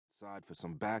outside for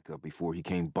some backup before he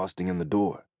came busting in the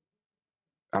door.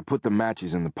 I put the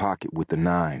matches in the pocket with the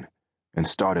 9 and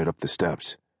started up the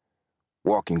steps,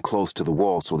 walking close to the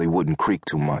wall so they wouldn't creak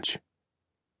too much.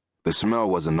 The smell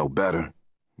wasn't no better,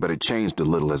 but it changed a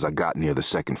little as I got near the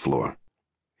second floor.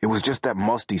 It was just that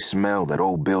musty smell that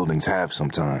old buildings have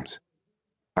sometimes.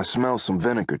 I smelled some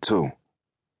vinegar too,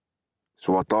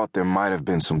 so I thought there might have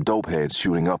been some dope heads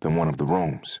shooting up in one of the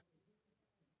rooms.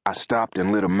 I stopped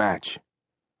and lit a match,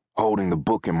 holding the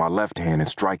book in my left hand and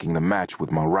striking the match with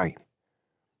my right.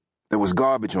 There was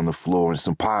garbage on the floor and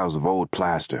some piles of old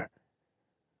plaster.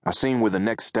 I seen where the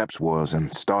next steps was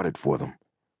and started for them.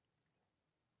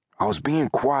 I was being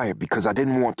quiet because I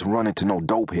didn't want to run into no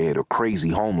dopehead or crazy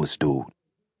homeless dude.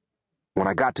 When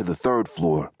I got to the 3rd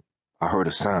floor, I heard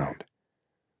a sound.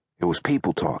 It was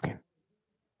people talking.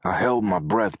 I held my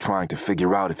breath trying to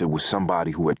figure out if it was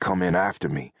somebody who had come in after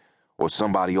me or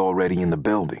somebody already in the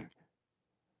building.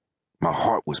 My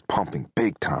heart was pumping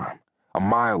big time, a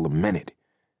mile a minute,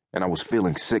 and I was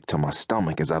feeling sick to my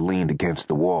stomach as I leaned against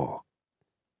the wall.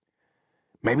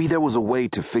 Maybe there was a way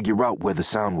to figure out where the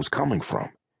sound was coming from,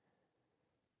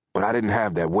 but I didn't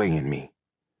have that way in me.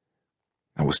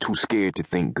 I was too scared to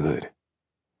think good.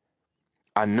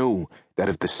 I knew that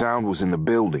if the sound was in the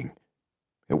building,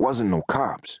 it wasn't no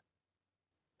cops,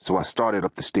 so I started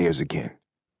up the stairs again.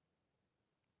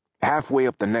 Halfway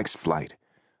up the next flight,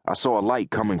 I saw a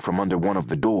light coming from under one of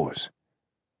the doors.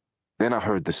 Then I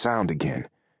heard the sound again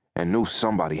and knew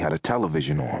somebody had a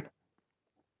television on.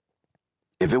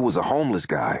 If it was a homeless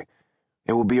guy,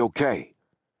 it would be okay,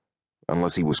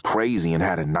 unless he was crazy and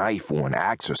had a knife or an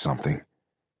axe or something.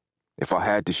 If I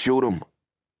had to shoot him,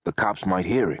 the cops might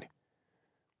hear it.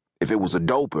 If it was a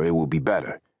doper, it would be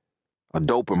better. A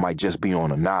doper might just be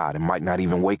on a nod and might not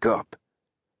even wake up.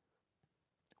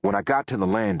 When I got to the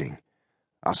landing,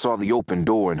 I saw the open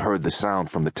door and heard the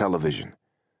sound from the television.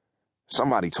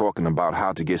 Somebody talking about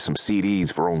how to get some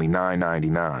CDs for only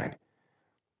 $9.99.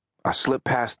 I slipped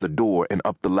past the door and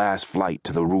up the last flight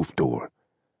to the roof door.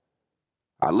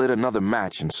 I lit another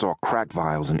match and saw crack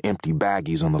vials and empty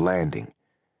baggies on the landing.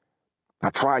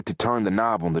 I tried to turn the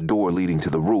knob on the door leading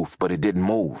to the roof, but it didn't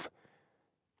move.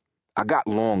 I got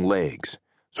long legs,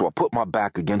 so I put my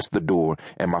back against the door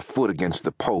and my foot against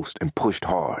the post and pushed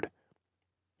hard.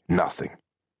 Nothing.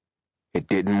 It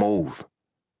didn't move.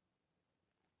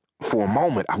 For a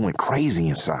moment, I went crazy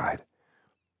inside.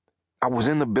 I was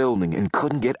in the building and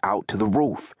couldn't get out to the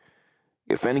roof.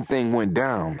 If anything went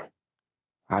down,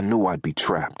 I knew I'd be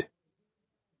trapped.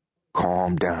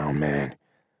 Calm down, man.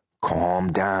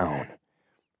 Calm down.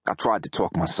 I tried to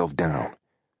talk myself down.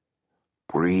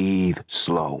 Breathe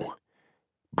slow.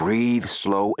 Breathe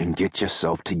slow and get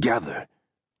yourself together.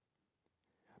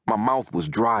 My mouth was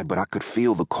dry, but I could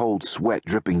feel the cold sweat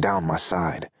dripping down my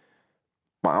side.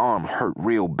 My arm hurt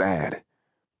real bad.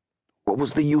 What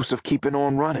was the use of keeping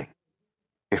on running?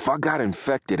 If I got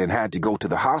infected and had to go to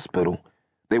the hospital,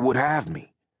 they would have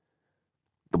me.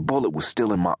 The bullet was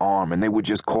still in my arm, and they would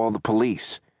just call the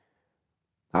police.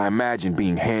 I imagined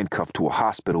being handcuffed to a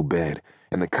hospital bed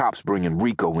and the cops bringing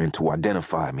Rico in to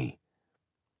identify me.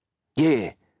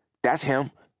 "Yeah, that's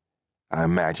him," I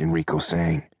imagined Rico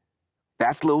saying.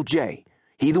 "That's Lil J.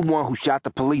 He the one who shot the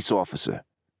police officer."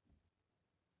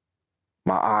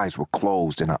 My eyes were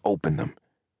closed and I opened them.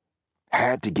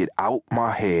 Had to get out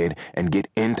my head and get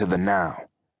into the now.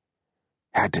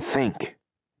 Had to think.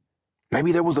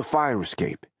 Maybe there was a fire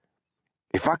escape.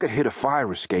 If I could hit a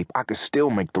fire escape, I could still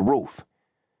make the roof.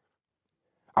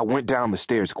 I went down the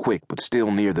stairs quick, but still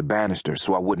near the banister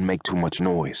so I wouldn't make too much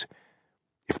noise.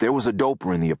 If there was a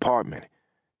doper in the apartment,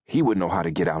 he would know how to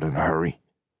get out in a hurry.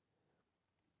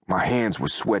 My hands were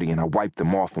sweaty and I wiped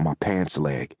them off on my pants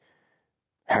leg.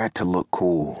 Had to look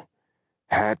cool.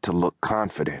 Had to look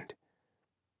confident.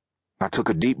 I took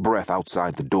a deep breath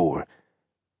outside the door,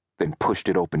 then pushed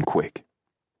it open quick.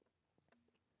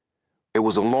 It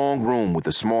was a long room with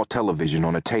a small television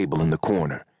on a table in the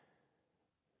corner.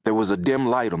 There was a dim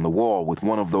light on the wall with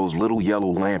one of those little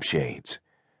yellow lampshades.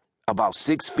 About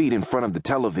 6 feet in front of the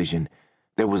television,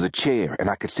 there was a chair and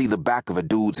I could see the back of a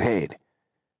dude's head.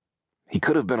 He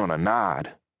could have been on a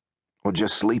nod or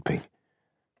just sleeping.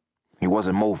 He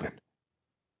wasn't moving.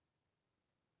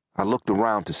 I looked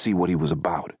around to see what he was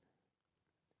about.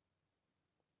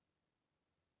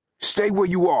 "Stay where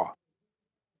you are."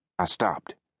 I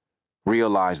stopped,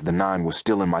 realized the 9 was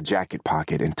still in my jacket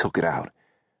pocket and took it out.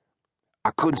 I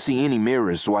couldn't see any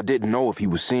mirrors, so I didn't know if he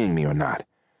was seeing me or not.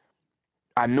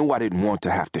 I knew I didn't want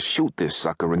to have to shoot this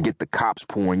sucker and get the cops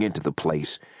pouring into the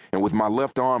place, and with my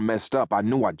left arm messed up, I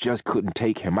knew I just couldn't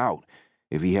take him out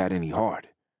if he had any heart.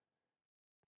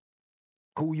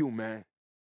 "Who you, man?"